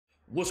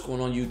What's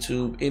going on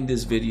YouTube? In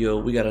this video,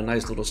 we got a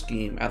nice little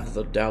scheme out of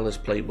the Dallas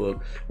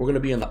playbook. We're going to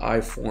be in the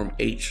I form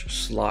H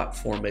slot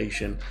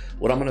formation.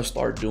 What I'm going to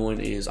start doing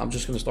is I'm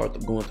just going to start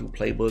going through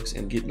playbooks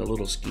and getting a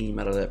little scheme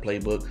out of that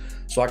playbook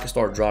so I can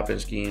start dropping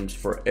schemes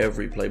for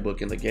every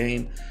playbook in the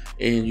game.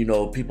 And you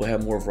know, people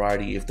have more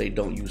variety if they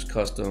don't use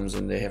customs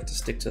and they have to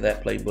stick to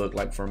that playbook.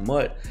 Like for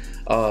MUT,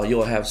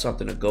 you'll have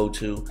something to go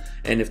to.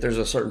 And if there's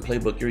a certain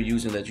playbook you're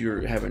using that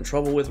you're having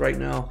trouble with right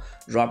now,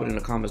 drop it in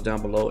the comments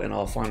down below and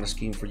I'll find a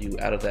scheme for you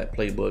out of that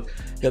playbook,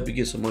 help you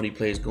get some money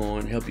plays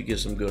going, help you get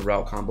some good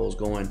route combos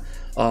going,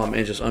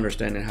 and just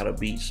understanding how to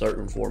beat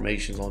certain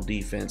formations on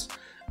defense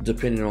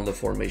depending on the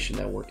formation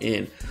that we're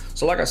in.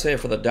 So like I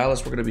said, for the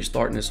Dallas, we're going to be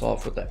starting this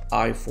off with the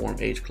I form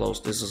H close.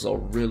 This is a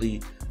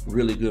really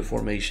good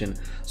formation.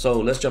 So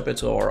let's jump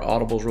into our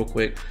audibles real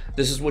quick.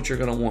 This is what you're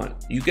going to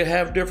want. You can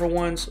have different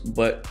ones,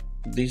 but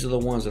these are the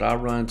ones that I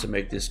run to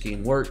make this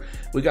scheme work.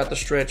 We got the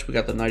stretch, we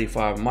got the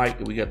 95 mic,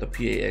 we got the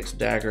PAX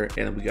dagger,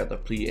 and we got the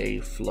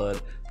PA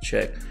flood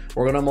check.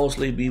 We're gonna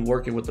mostly be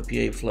working with the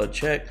PA flood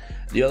check.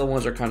 The other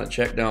ones are kind of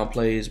check down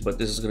plays, but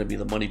this is gonna be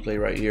the money play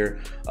right here.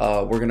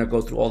 We're gonna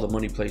go through all the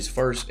money plays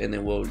first, and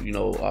then we'll,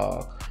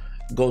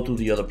 go through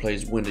the other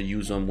plays, when to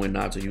use them, when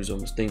not to use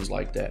them, things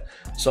like that.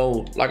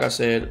 So like I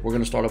said, we're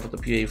going to start off with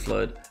the PA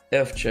flood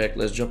F check.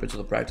 Let's jump into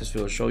the practice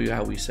field, show you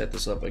how we set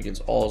this up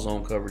against all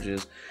zone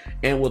coverages,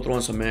 and we'll throw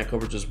in some man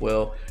coverage as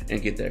well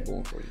and get that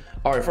going for you.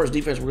 All right, first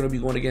defense we're going to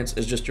be going against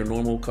is just your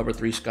normal cover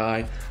 3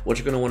 sky. What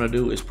you're going to want to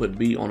do is put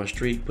B on a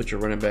streak, put your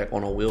running back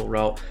on a wheel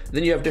route.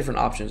 Then you have different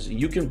options.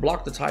 You can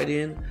block the tight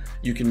end,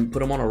 you can put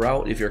them on a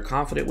route. If you're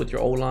confident with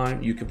your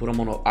O-line, you can put them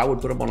on I would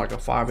put him on like a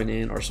 5 and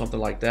in or something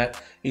like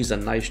that. He's a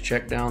nice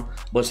check down.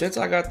 But since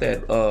I got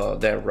that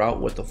that route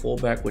with the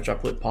fullback, which I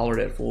put Pollard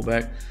at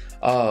fullback,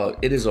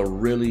 it is a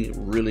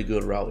really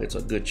good route. It's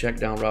a good check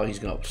down route. He's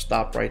gonna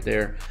stop right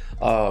there.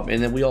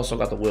 And then we also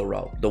got the wheel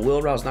route. The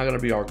wheel route is not gonna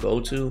be our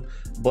go-to,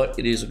 but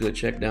it is a good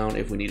check down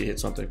if we need to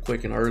hit something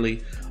quick and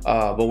early.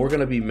 But we're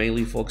gonna be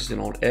mainly focusing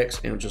on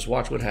X, and just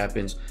watch what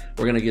happens.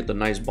 We're gonna get the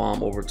nice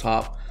bomb over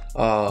top.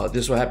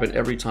 This will happen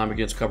every time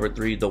against cover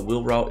 3. The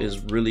wheel route is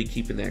really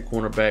keeping that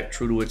cornerback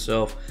true to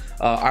itself.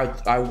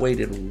 I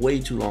waited way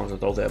too long to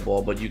throw that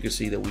ball, but you can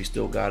see that we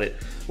still got it.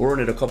 We're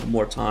running it a couple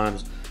more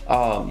times.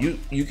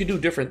 You can do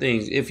different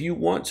things. If you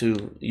want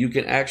to, you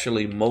can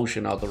actually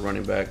motion out the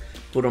running back,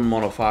 put them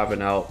on a 5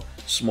 and out,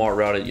 smart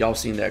routed. Y'all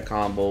seen that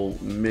combo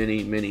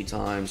many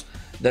times.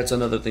 That's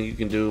another thing you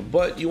can do,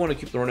 but you want to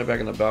keep the running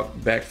back in the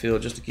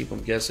backfield just to keep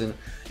them guessing.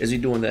 Is he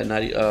doing that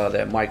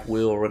that Mike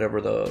Will or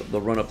whatever,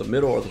 the run up the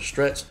middle or the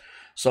stretch?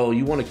 So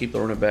you want to keep the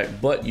running back,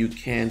 but you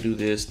can do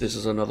this. This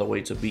is another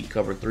way to beat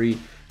cover 3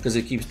 because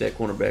it keeps that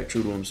cornerback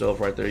true to himself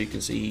right there. You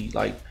can see he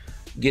like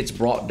gets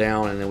brought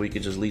down, and then we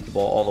can just lead the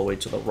ball all the way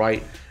to the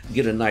right,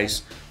 get a nice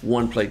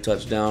one-play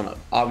touchdown.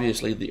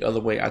 Obviously, the other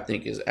way I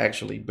think is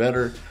actually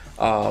better.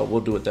 We'll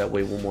do it that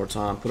way one more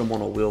time. Put him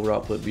on a wheel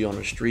route, put B on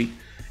the street.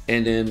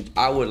 And then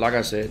I would, like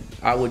I said,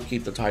 I would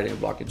keep the tight end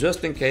blocking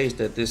just in case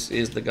that this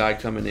is the guy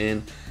coming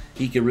in.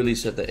 He can really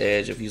set the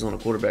edge. If he's on a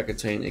quarterback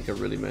contain, it can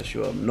really mess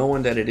you up.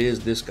 Knowing that it is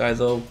this guy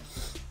though,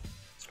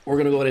 we're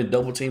going to go ahead and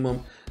double team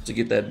him to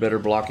get that better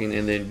blocking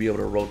and then be able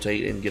to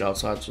rotate and get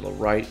outside to the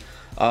right.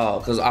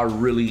 Because I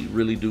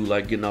really do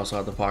like getting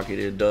outside the pocket.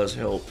 It does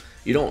help.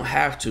 You don't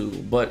have to,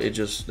 but that's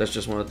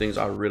just one of the things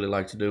I really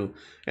like to do.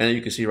 And then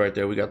you can see right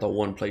there, we got the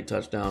one-play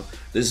touchdown.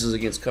 This is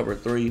against cover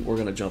 3. We're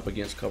going to jump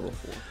against cover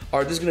 4. All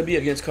right, this is going to be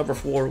against cover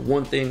 4.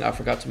 One thing I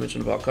forgot to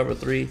mention about cover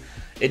 3,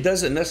 it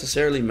doesn't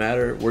necessarily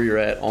matter where you're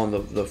at on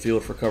the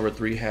field for cover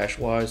 3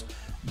 hash-wise.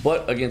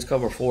 But against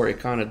cover 4, it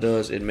kind of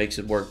does. It makes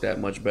it work that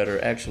much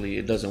better. Actually,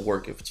 it doesn't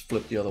work if it's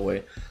flipped the other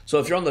way. So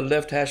if you're on the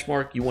left hash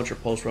mark, you want your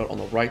post route on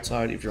the right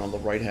side. If you're on the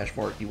right hash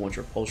mark, you want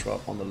your post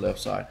route on the left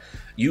side.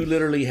 You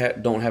literally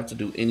don't have to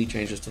do any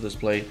changes to this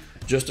play.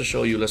 Just to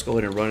show you, let's go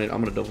ahead and run it.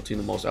 I'm going to double team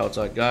the most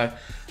outside guy.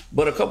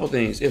 But a couple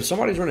things. If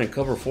somebody's running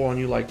cover 4 on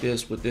you like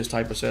this with this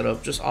type of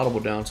setup, just audible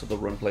down to the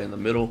run play in the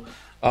middle.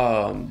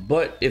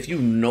 But if you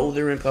know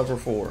they're in cover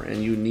 4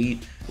 and you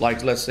need,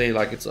 like, let's say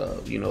like it's a,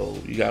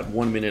 you got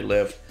 1 minute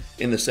left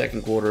in the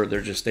second quarter,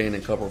 they're just staying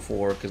in cover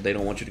 4 because they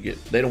don't want to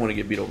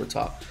get beat over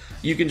top.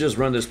 You can just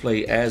run this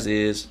play as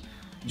is.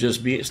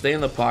 Just stay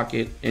in the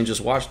pocket and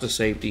just watch the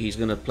safety. He's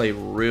going to play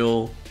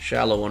real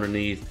shallow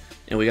underneath,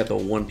 and we got the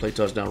one-play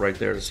touchdown right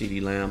there to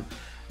CeeDee Lamb.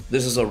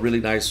 This is a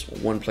really nice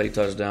one-play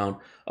touchdown.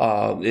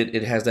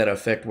 It has that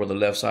effect where the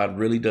left side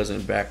really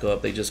doesn't back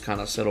up. They just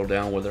kind of settle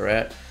down where they're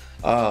at.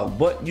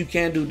 But you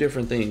can do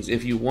different things.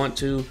 If you want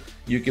to,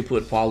 you can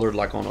put Pollard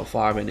like on a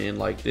 5 and in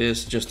like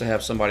this, just to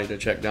have somebody to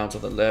check down to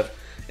the left,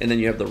 and then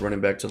you have the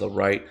running back to the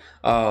right.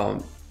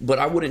 But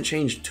I wouldn't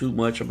change too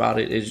much about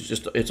it.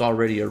 It's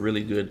already a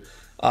really good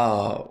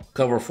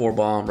cover 4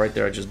 bomb right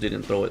there. I just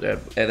didn't throw it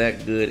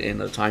that good, and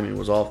the timing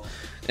was off.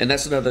 And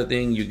that's another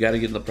thing. You got to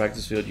get in the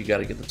practice field. You got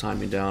to get the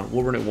timing down.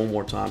 We'll run it one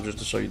more time just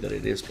to show you that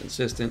it is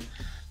consistent.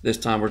 This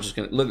time we're just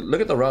gonna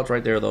look at the routes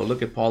right there though.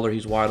 Look at Pollard,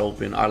 he's wide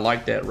open. I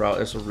like that route.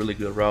 That's a really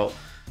good route.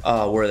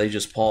 where they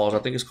just pause. I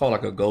think it's called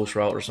like a ghost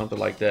route or something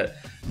like that,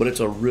 but it's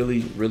a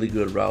really, really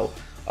good route.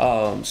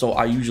 So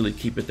I usually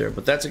keep it there,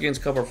 but that's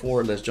against cover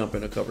 4. Let's jump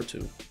into cover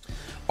 2.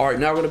 All right,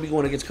 now we're gonna be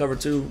going against cover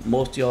 2.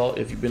 Most of y'all,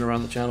 if you've been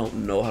around the channel,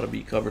 know how to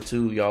beat cover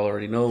 2. Y'all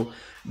already know.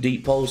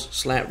 Deep post,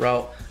 slant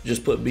route,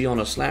 just put B on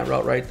a slant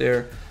route right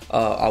there.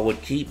 I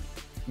would keep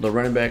the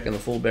running back and the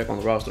fullback on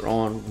the roster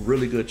on.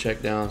 Really good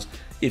check downs.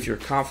 If you're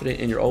confident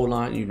in your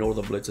O-line, you know where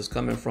the blitz is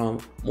coming from,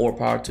 more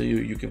power to you.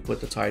 You can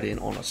put the tight end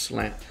on a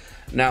slant.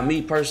 Now,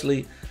 me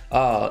personally,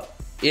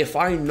 if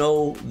I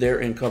know they're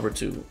in cover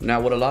 2,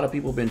 now what a lot of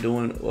people have been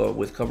doing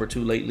with cover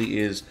 2 lately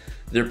is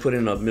they're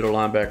putting a middle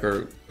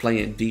linebacker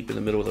playing deep in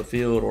the middle of the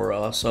field, or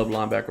a sub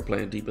linebacker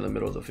playing deep in the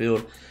middle of the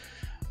field.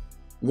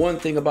 One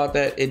thing about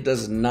that, it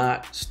does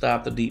not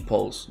stop the deep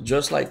post.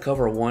 Just like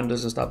cover 1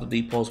 doesn't stop the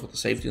deep post with the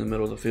safety in the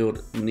middle of the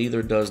field,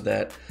 neither does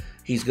that.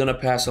 He's gonna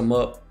pass him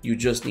up. You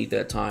just need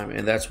that time,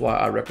 and that's why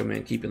I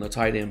recommend keeping the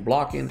tight end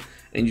blocking,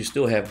 and you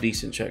still have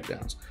decent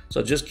checkdowns.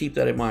 So just keep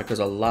that in mind, because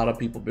a lot of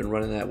people have been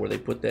running that where they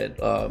put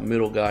that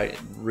middle guy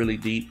really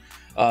deep,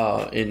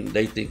 and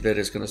they think that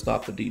it's gonna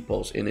stop the deep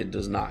post, and it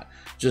does not.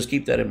 Just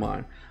keep that in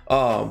mind.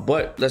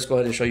 But let's go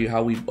ahead and show you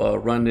how we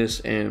run this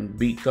and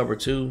beat cover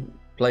 2.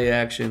 Play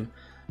action.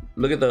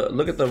 Look at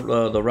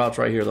the routes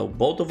right here though.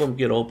 Both of them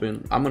get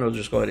open. I'm gonna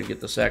just go ahead and get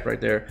the sack right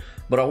there.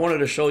 But I wanted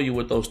to show you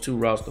with those 2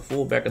 routes, the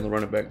fullback and the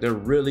running back, they're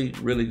really,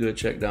 really good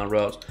check down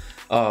routes.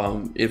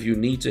 If you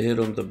need to hit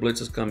them, the blitz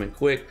is coming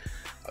quick.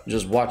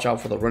 Just watch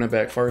out for the running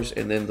back first,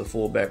 and then the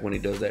fullback when he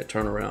does that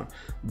turnaround.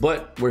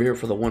 But we're here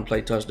for the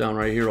 1-play touchdown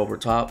right here over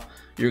top.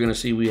 You're gonna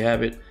see we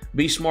have it.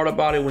 Be smart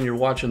about it when you're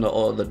watching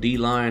the D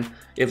line.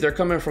 If they're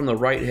coming from the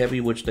right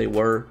heavy, which they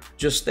were,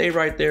 just stay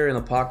right there in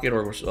the pocket,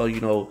 or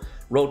you know,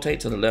 rotate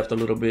to the left a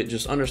little bit.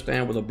 Just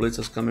understand where the blitz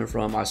is coming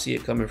from. I see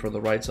it coming from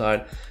the right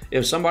side.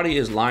 If somebody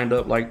is lined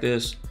up like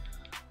this,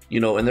 you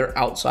know, and they're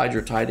outside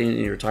your tight end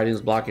and your tight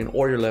end's blocking,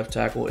 or your left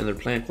tackle, and they're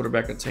playing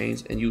quarterback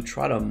contains, and you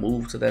try to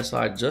move to that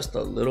side just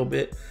a little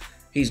bit,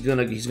 he's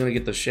gonna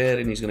get the shed,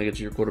 and he's gonna get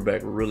to your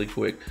quarterback really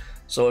quick.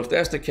 So if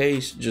that's the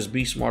case, just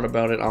be smart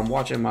about it. I'm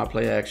watching my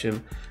play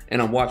action,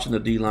 and I'm watching the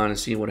D line and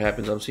seeing what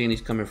happens. I'm seeing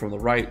he's coming from the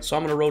right, so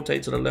I'm gonna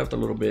rotate to the left a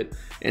little bit,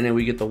 and then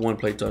we get the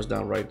 1-play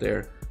touchdown right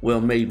there. Well,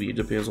 maybe it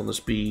depends on the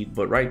speed,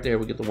 but right there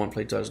we get the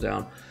 1-play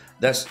touchdown.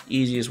 That's the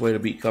easiest way to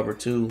beat cover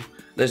 2.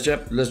 Let's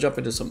jump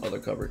into some other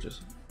coverages.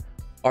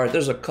 All right,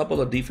 there's a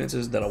couple of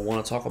defenses that I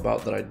want to talk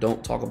about that I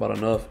don't talk about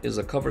enough. Is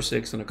a cover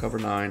 6 and a cover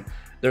 9.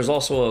 There's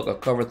also a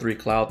cover 3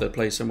 cloud that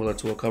plays similar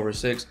to a cover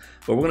 6,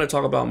 but we're going to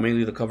talk about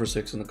mainly the cover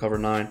 6 and the cover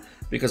 9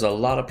 because a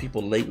lot of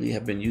people lately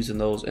have been using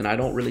those, and I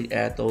don't really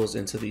add those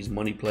into these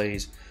money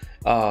plays.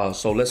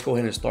 So let's go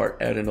ahead and start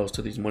adding those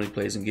to these money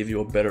plays and give you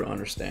a better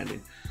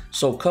understanding.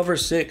 So cover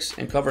 6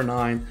 and cover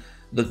 9,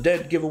 the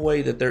dead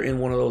giveaway that they're in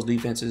one of those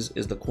defenses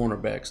is the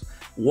cornerbacks.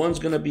 One's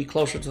going to be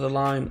closer to the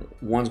line,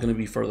 one's going to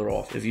be further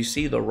off. If you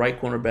see the right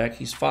cornerback,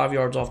 he's 5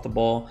 yards off the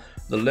ball.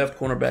 The left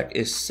cornerback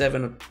is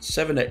 7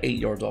 to 8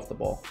 yards off the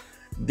ball.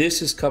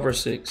 This is cover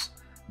 6.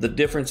 The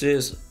difference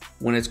is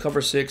when it's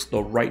cover 6,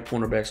 the right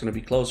cornerback's going to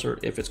be closer.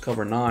 If it's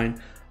cover 9,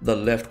 the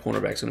left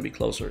cornerback's going to be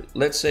closer.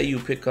 Let's say you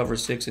pick cover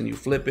 6 and you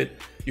flip it.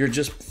 You're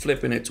just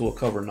flipping it to a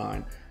cover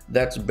 9.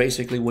 That's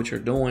basically what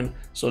you're doing.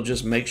 So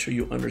just make sure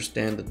you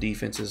understand the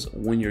defenses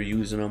when you're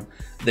using them.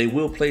 They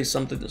will play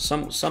something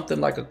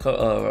like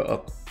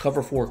a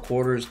cover 4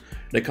 quarters.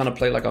 They kind of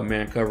play like a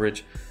man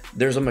coverage.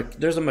 There's a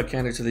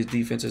mechanic to these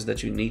defenses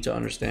that you need to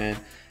understand.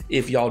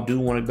 If y'all do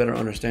want a better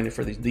understanding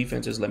for these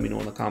defenses, let me know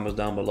in the comments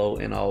down below,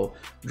 and I'll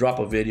drop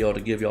a video to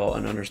give y'all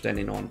an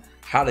understanding on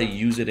how to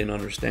use it and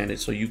understand it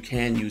so you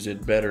can use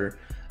it better,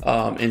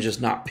 and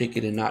just not pick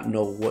it and not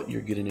know what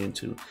you're getting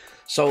into.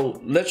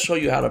 So let's show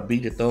you how to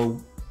beat it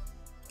though.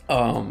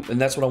 And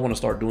that's what I want to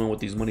start doing with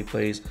these money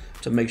plays,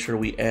 to make sure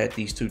we add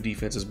these 2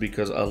 defenses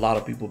because a lot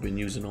of people have been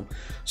using them.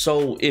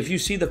 So if you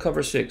see the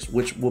cover 6,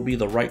 which will be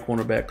the right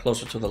cornerback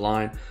closer to the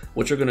line,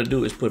 what you're going to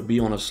do is put B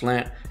on a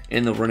slant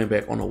and the running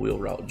back on a wheel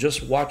route.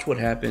 Just watch what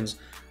happens.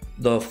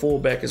 The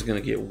fullback is going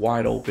to get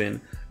wide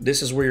open.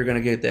 This is where you're going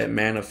to get that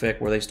man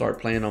effect where they start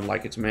playing them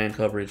like it's man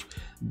coverage,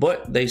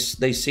 but they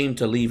seem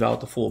to leave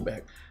out the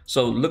fullback.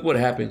 So look what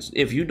happens.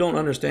 If you don't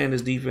understand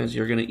this defense,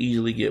 you're going to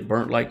easily get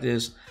burnt like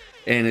this,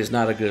 and it's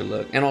not a good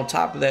look. And on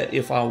top of that,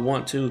 if I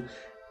want to,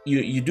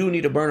 you do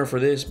need a burner for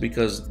this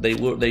because they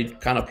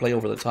kind of play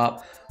over the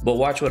top. But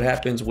watch what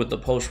happens with the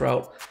post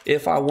route.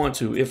 If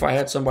I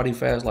had somebody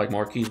fast like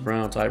Marquise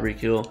Brown, Tyreek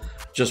Hill,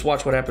 just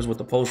watch what happens with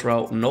the post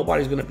route.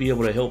 Nobody's going to be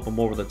able to help them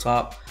over the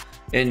top.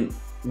 And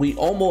we're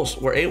almost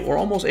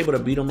able to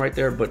beat them right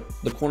there, but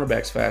the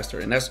cornerback's faster.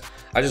 And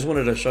I just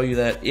wanted to show you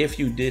that if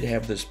you did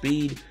have the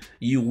speed,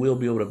 you will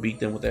be able to beat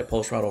them with that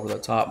post route over the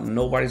top.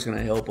 Nobody's going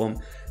to help them.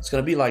 It's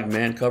going to be like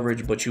man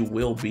coverage, but you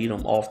will beat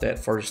them off that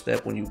first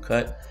step when you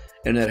cut,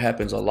 and that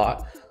happens a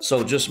lot.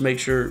 So just make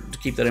sure to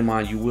keep that in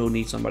mind. You will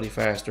need somebody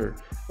faster,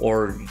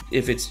 or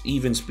if it's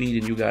even speed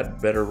and you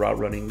got better route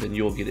running, then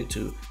you'll get it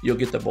too. You'll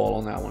get the ball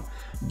on that one.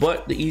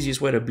 But the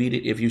easiest way to beat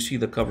it, if you see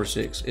the cover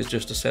 6, is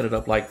just to set it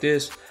up like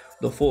this.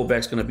 the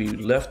fullback's going to be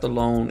left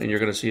alone, and you're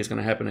going to see it's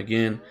going to happen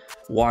again,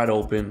 wide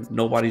open.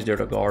 Nobody's there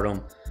to guard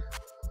him.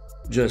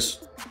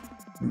 Just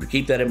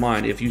keep that in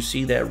mind. If you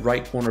see that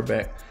right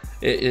cornerback,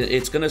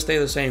 it's going to stay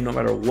the same no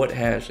matter what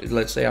hash.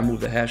 Let's say I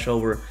move the hash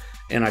over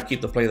and I keep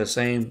the play the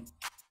same.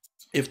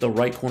 If the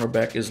right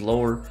cornerback is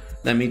lower,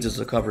 that means it's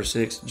a cover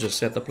 6. Just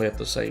set the play up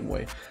the same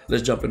way.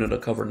 Let's jump into the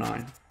cover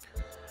 9.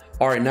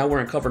 All right, now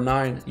we're in cover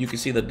 9. You can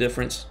see the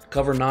difference.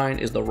 Cover 9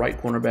 is the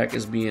right cornerback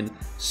is being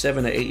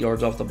 7 to 8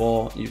 yards off the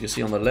ball. You can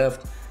see on the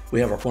left, we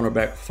have our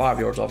cornerback 5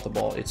 yards off the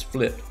ball. It's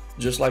flipped.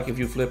 Just like if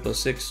you flip a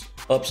 6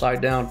 upside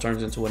down,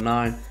 turns into a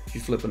 9. If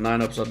you flip a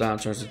 9 upside down,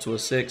 turns into a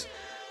 6.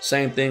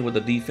 Same thing with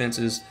the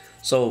defenses.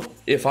 So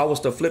if I was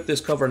to flip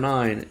this cover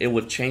 9, it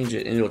would change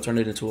it and it would turn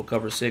it into a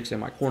cover 6, and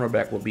my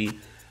cornerback would be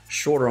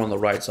shorter on the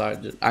right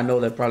side. I know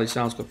that probably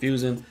sounds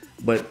confusing,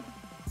 but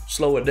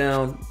slow it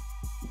down,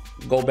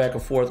 go back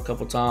and forth a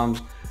couple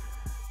times,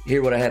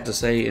 hear what I had to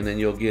say, and then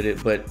you'll get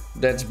it. But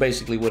that's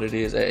basically what it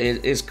is.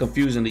 It's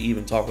confusing to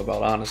even talk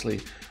about,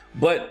 honestly.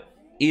 But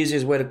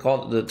easiest way to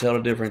tell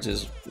the difference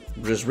is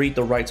just read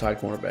the right side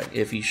cornerback.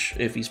 If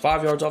he's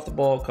 5 yards off the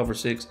ball, cover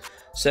 6.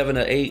 7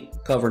 to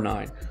 8, cover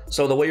 9.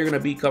 So the way you're going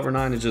to beat cover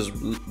 9 is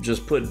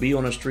just put B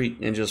on a streak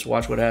and just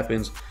watch what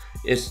happens.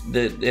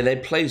 They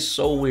play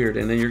so weird,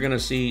 and then you're going to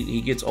see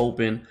he gets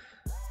open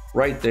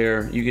right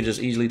there. You can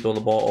just easily throw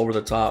the ball over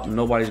the top.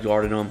 Nobody's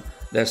guarding him.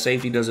 That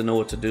safety doesn't know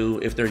what to do.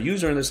 If they're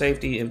using the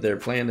safety, if they're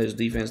playing this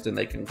defense, then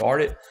they can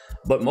guard it.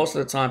 But most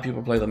of the time,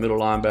 people play the middle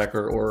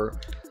linebacker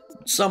or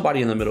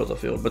somebody in the middle of the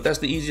field. But that's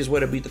the easiest way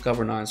to beat the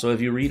cover 9. So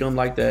if you read them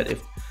like that,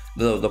 if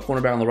the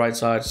cornerback on the right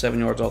side, 7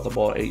 yards off the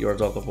ball, 8 yards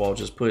off the ball,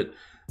 just put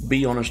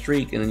B on a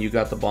streak, and then you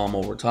got the bomb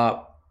over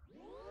top.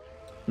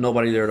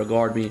 Nobody there to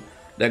guard me.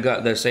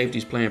 That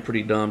safety's playing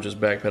pretty dumb, just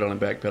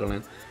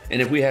backpedaling.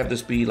 And if we have the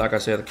speed, like I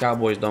said, the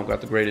Cowboys don't got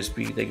the greatest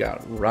speed. They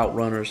got route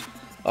runners.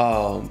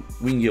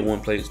 We can get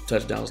one play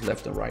touchdowns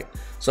left and right.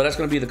 So that's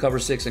going to be the cover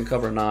 6 and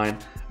cover 9.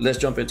 Let's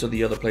jump into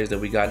the other plays that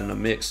we got in the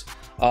mix.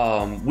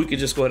 We could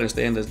just go ahead and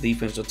stay in this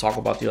defense to talk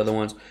about the other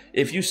ones.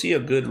 If you see a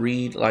good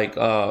read, like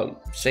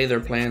say they're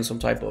playing some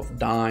type of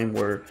dime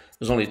where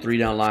there's only 3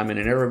 down linemen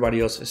and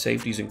everybody else is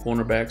safeties and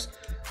cornerbacks,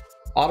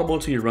 audible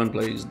to your run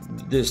plays.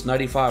 This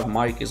 95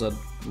 Mike is a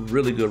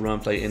really good run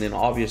play, and then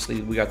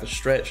obviously we got the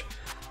stretch,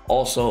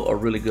 also a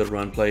really good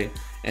run play.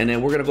 And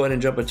then we're going to go ahead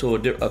and jump into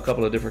a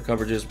couple of different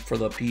coverages for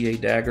the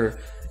PA dagger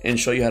and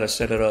show you how to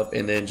set it up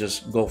and then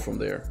just go from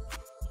there.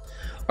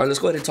 All right, let's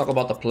go ahead and talk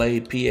about the play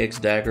PX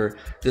dagger.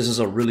 This is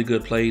a really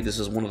good play. This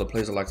is one of the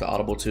plays I like to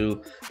audible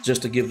to,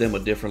 just to give them a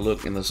different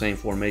look in the same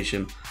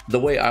formation. The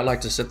way I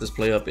like to set this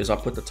play up is I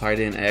put the tight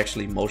end,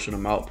 actually motion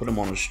them out, put them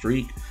on a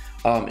streak.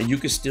 And you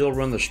can still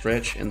run the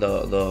stretch and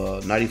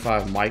the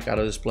 95 Mike out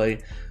of this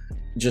play,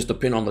 just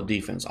depend on the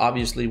defense.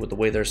 Obviously, with the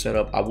way they're set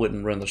up, I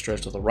wouldn't run the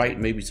stretch to the right,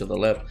 maybe to the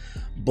left,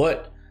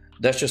 but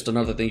that's just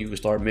another thing you can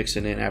start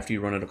mixing in after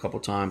you run it a couple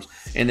times.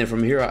 And then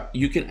from here,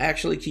 you can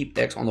actually keep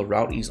X on the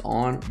route he's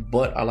on,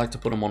 but I like to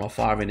put him on a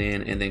 5 and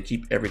in, and then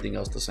keep everything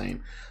else the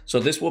same. So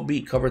this will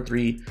beat cover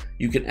 3.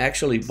 You can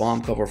actually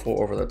bomb cover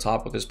 4 over the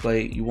top of this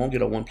play. You won't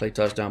get a 1-play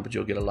touchdown, but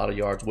you'll get a lot of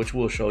yards, which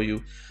we'll show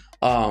you.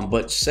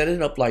 But setting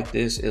it up like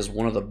this is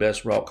one of the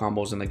best route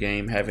combos in the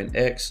game, having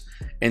X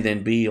and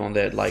then B on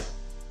that, like,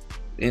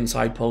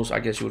 inside post, I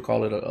guess you would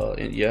call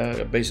it.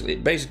 Yeah,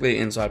 basically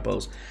inside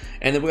post.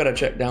 And then we got to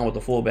check down with the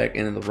fullback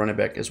and then the running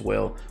back as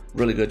well.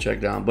 Really good check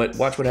down. But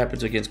watch what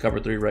happens against cover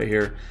 3 right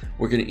here.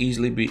 We're gonna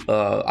easily be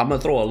I'm gonna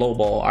throw a low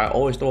ball. I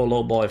always throw a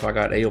low ball if I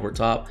got A over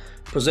top.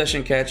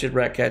 Possession catch it,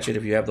 rack catch it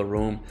if you have the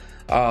room.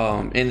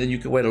 And then you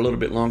can wait a little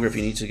bit longer if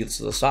you need to get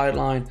to the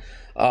sideline.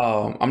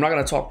 I'm not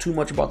going to talk too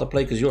much about the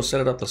play because you'll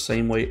set it up the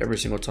same way every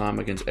single time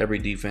against every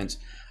defense.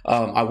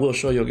 I will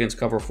show you against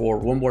cover 4.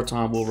 One more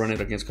time, we'll run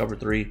it against cover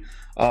 3.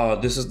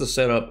 This is the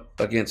setup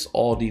against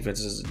all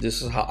defenses.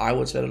 This is how I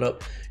would set it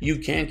up. You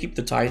can keep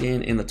the tight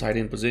end in the tight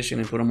end position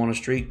and put him on a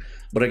streak,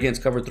 but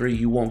against cover 3,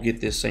 you won't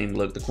get this same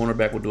look. The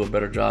cornerback will do a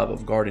better job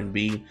of guarding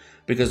B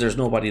because there's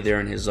nobody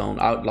there in his zone.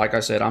 Like I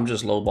said, I'm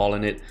just low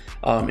balling it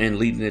and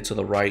leading it to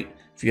the right.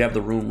 If you have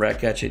the room, rack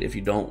catch it. If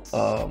you don't,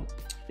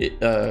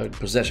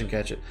 possession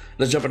catch it.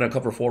 Let's jump into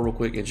cover 4 real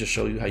quick and just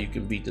show you how you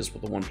can beat this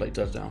with a 1-play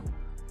touchdown.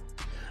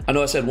 I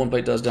know I said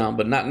 1-play touchdown,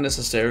 but not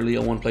necessarily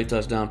a 1-play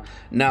touchdown.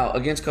 Now,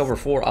 against cover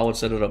 4, I would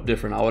set it up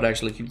different. I would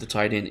actually keep the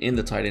tight end in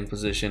the tight end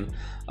position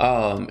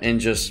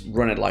and just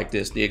run it like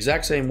this. The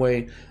exact same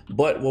way,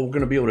 but what we're going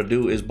to be able to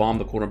do is bomb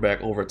the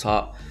quarterback over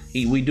top.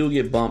 We do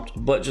get bumped,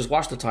 but just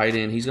watch the tight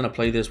end. He's going to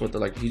play this with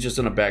he's just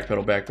going to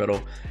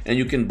backpedal, and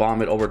you can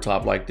bomb it over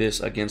top like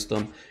this against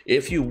them.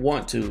 If you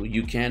want to,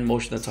 you can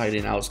motion the tight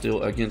end out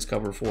still against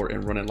cover 4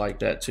 and run it like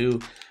that too,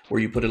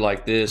 where you put it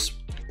like this,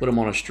 put him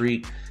on a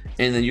streak,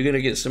 and then you're going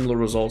to get similar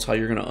results how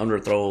you're going to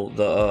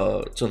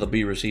underthrow to the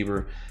B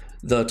receiver.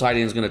 The tight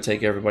end is going to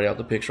take everybody out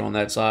the picture on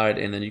that side,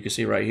 and then you can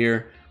see right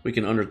here, we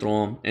can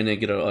underthrow them and then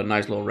get a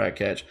nice little rack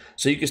catch.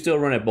 So you can still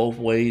run it both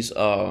ways,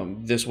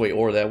 this way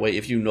or that way,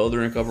 if you know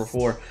they're in cover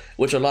 4,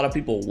 which a lot of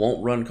people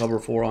won't run cover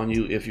 4 on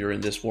you if you're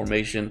in this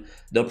formation.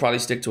 They'll probably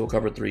stick to a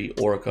cover 3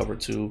 or a cover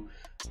 2.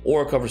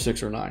 or a cover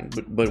 6 or 9,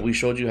 but we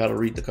showed you how to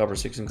read the cover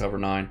 6 and cover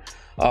 9.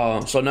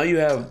 So now you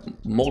have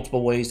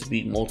multiple ways to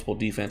beat multiple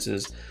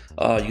defenses.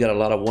 You got a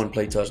lot of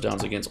one-play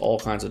touchdowns against all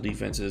kinds of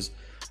defenses.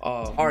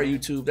 All right,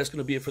 YouTube, that's going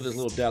to be it for this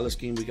little Dallas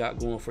scheme we got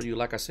going for you.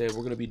 Like I said, we're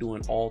going to be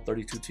doing all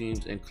 32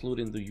 teams,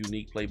 including the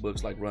unique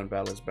playbooks like run,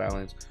 balance,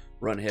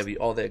 run heavy,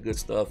 all that good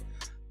stuff.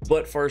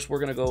 But first, we're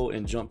going to go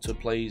and jump to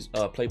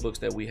playbooks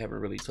that we haven't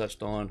really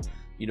touched on.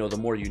 You know, the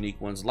more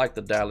unique ones like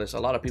the Dallas. A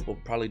lot of people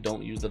probably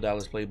don't use the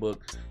Dallas playbook,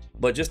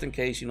 but just in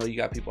case, you know, you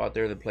got people out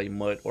there that play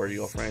MUT or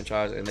your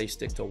franchise and they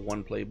stick to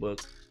one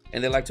playbook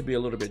and they like to be a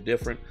little bit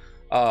different.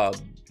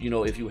 You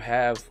know, if you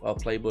have a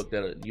playbook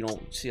that you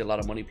don't see a lot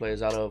of money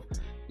plays out of,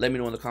 let me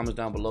know in the comments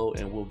down below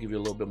and we'll give you a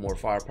little bit more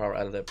firepower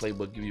out of that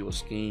playbook, give you a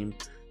scheme.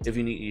 If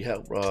you need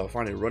help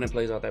finding running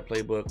plays out that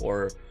playbook,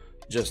 or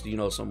just, you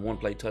know, some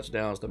one-play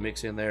touchdowns to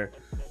mix in there,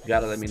 you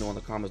gotta let me know in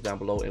the comments down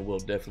below and we'll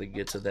definitely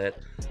get to that,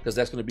 because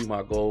that's going to be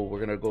my goal. We're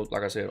going to go,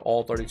 like I said,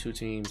 all 32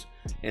 teams,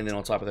 and then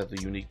on top of that,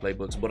 the unique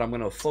playbooks. But I'm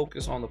going to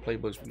focus on the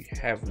playbooks we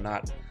have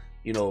not,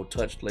 you know,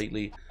 touched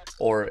lately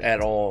or at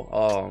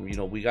all. You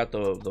know, we got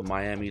the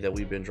Miami that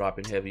we've been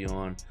dropping heavy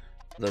on,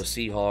 the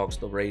Seahawks,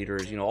 the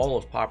Raiders, you know, all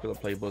those popular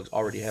playbooks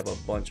already have a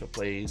bunch of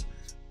plays.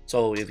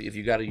 So if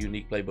you got a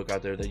unique playbook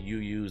out there that you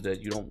use that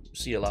you don't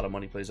see a lot of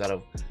money plays out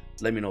of,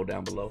 let me know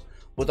down below.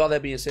 With all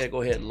that being said,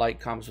 go ahead, like,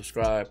 comment,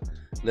 subscribe.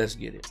 Let's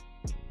get it.